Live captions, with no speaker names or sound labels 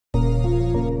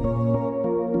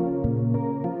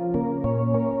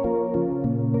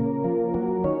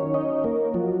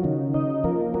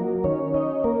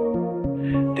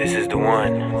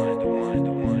one.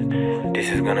 This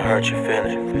is gonna hurt your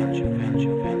feelings.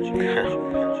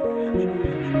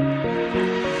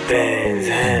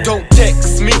 Benzhan. Don't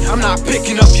text me, I'm not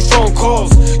picking up your phone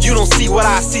calls. You don't see what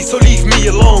I see, so leave me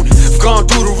alone. I've gone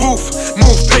through the roof,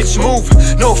 move bitch move.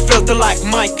 No filter like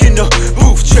Mike in the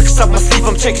booth. Tricks up my sleeve,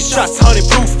 I'm taking shots, 100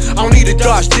 proof. I don't need to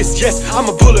dodge this, yes, I'm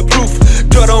a bulletproof.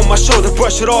 Dirt on my shoulder,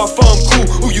 brush it off, I'm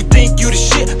cool. Who you think you the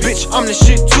shit? Bitch, I'm the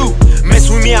shit too. Mess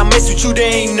with me, I mess with you,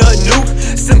 there ain't nothing new.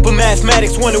 Simple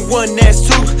mathematics, 1 and 1, that's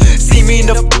 2. See me in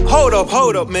the hold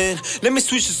up, man. Let me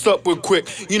switch this up real quick.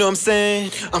 You know what I'm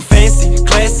saying? I'm fancy,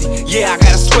 classy. Yeah, I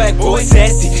got a swag, boy.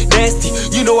 Sassy, nasty.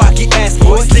 You know I get ass,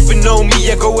 boy. Sleeping on me,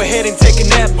 yeah, go ahead and take a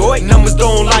nap, boy. Numbers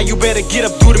don't lie, you better get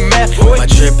up through the math, boy. My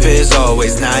trip is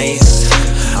always nice.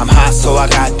 I'm hot, so I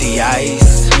got the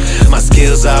ice. My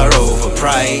skills are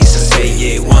overpriced. I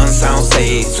say it once, I don't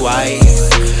say it twice.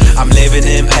 I'm living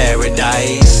in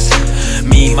paradise.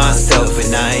 Me, myself,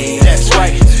 and I. That's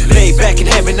right. Lay back in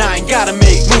heaven, I ain't gotta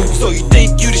make moves. So you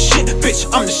think you the shit? Bitch,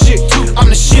 I'm the shit too. I'm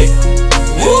the shit.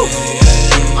 Woo.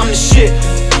 I'm the shit.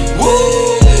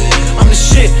 Woo. I'm the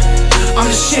shit. I'm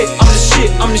the shit. I'm the shit.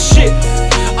 I'm the shit.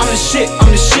 I'm the shit.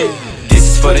 I'm the shit. This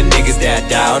is for the niggas that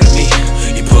doubted me.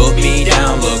 You put me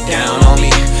down, look down on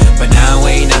me. But now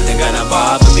ain't nothing gonna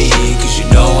bother me. Cause you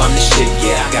know I'm the shit,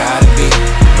 yeah, I gotta be.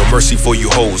 No mercy for you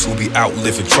hoes who be out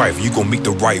living trife. You gon' meet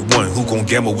the right one who gon'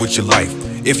 gamble with your life.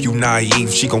 If you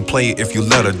naive, she gon' play it if you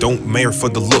let her. Don't marry for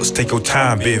the looks, take your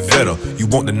time, be better. You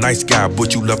want the nice guy,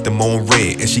 but you left him on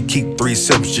red. And she keep 3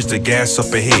 sips just to gas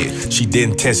up ahead. She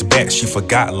didn't text back, she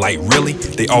forgot, like really?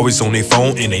 They always on their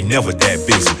phone and they never that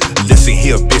busy. Listen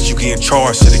here, bitch, you getting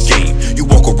charged to the game. You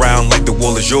walk around like the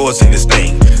world is yours in this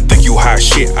thing. Think you hot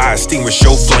shit, I extinguish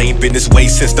your flame. Been this way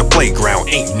since the playground,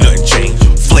 ain't nothing changed.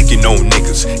 Flaking on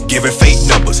niggas, giving fake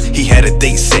numbers. He had a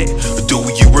date set, do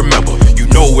you remember? You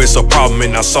know it's a problem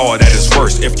and I saw it at its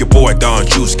worst. If your boy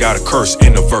donjuice got a curse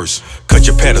in the verse, cut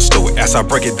your pedestal as I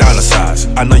break it down to size.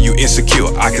 I know you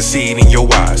insecure, I can see it in your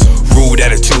eyes. Rude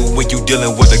attitude when you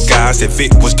dealing with the guys. If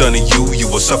it was done to you, you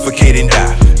would suffocate and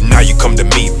die. Now you come to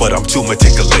me, but I'm too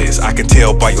meticulous. I can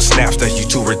tell by your snaps that you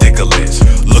too ridiculous.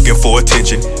 Looking for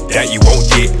attention that you won't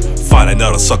get. Find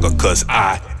another sucker, cause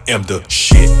I am the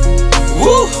shit.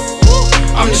 Woo!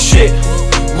 I'm the shit.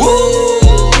 Woo!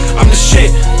 I'm the shit.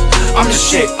 I'm the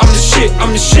shit. I'm the shit.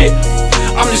 I'm the shit.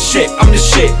 I'm the shit. I'm the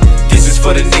shit. This is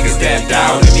for the niggas that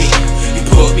doubted me. You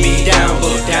put me down,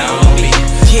 look down on me.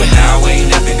 But now ain't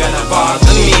nothing gonna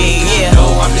bother me. You know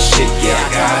I'm the shit, yeah, I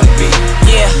gotta be.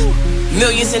 Yeah.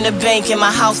 Millions in the bank and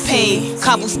my house paid.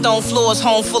 Cobblestone floors,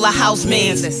 home full of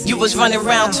housemaids. You was running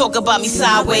around, talk about me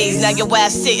sideways. Now your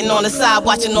ass sitting on the side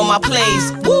watching all my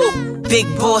plays. Woo! Big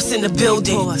boss in the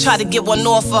building. Try to get one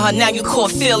off of her, now you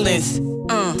caught feelings.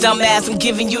 Dumbass, I'm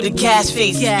giving you the gas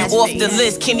face. You off the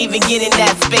list, can't even get in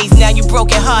that space. Now you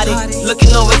broken hearted,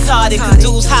 looking all retarded. Cause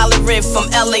dudes hollering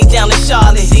from LA down to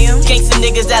Charlotte. Gangsta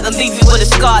niggas that'll leave you with a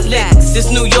scar lip.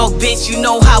 This New York bitch, you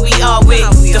know how we are with.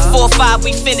 The 4-5,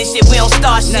 we finish it, we don't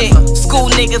start shit. School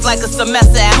niggas like a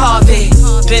semester at Harvard.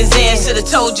 Benzhan should've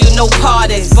told you no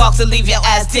parties. Box to leave your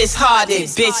ass disheartened.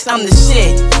 Bitch, I'm the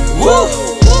shit. Woo!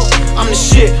 I'm the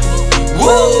shit.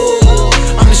 Woo!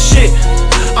 I'm the shit.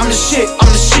 I'm the shit,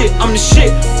 I'm the shit, I'm the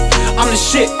shit. I'm the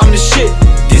shit, I'm the shit.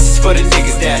 This is for the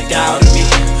niggas that doubted me.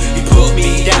 You put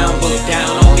me down, look down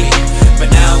on me.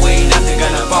 But now ain't nothing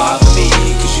gonna bother me.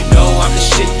 Cause you know I'm the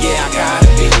shit, yeah, I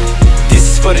gotta be. This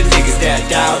is for the niggas that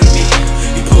doubted me.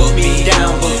 You put me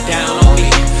down, look down on me.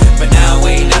 But now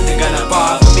ain't nothing gonna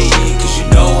bother me. Cause you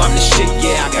know I'm the shit,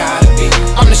 yeah, I gotta be.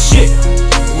 I'm the shit.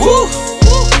 Woo!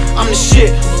 I'm the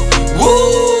shit.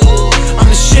 Woo! I'm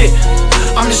the shit.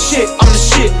 I'm the shit, I'm the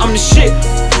shit, I'm the shit,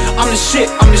 I'm the shit,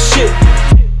 I'm the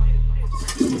shit.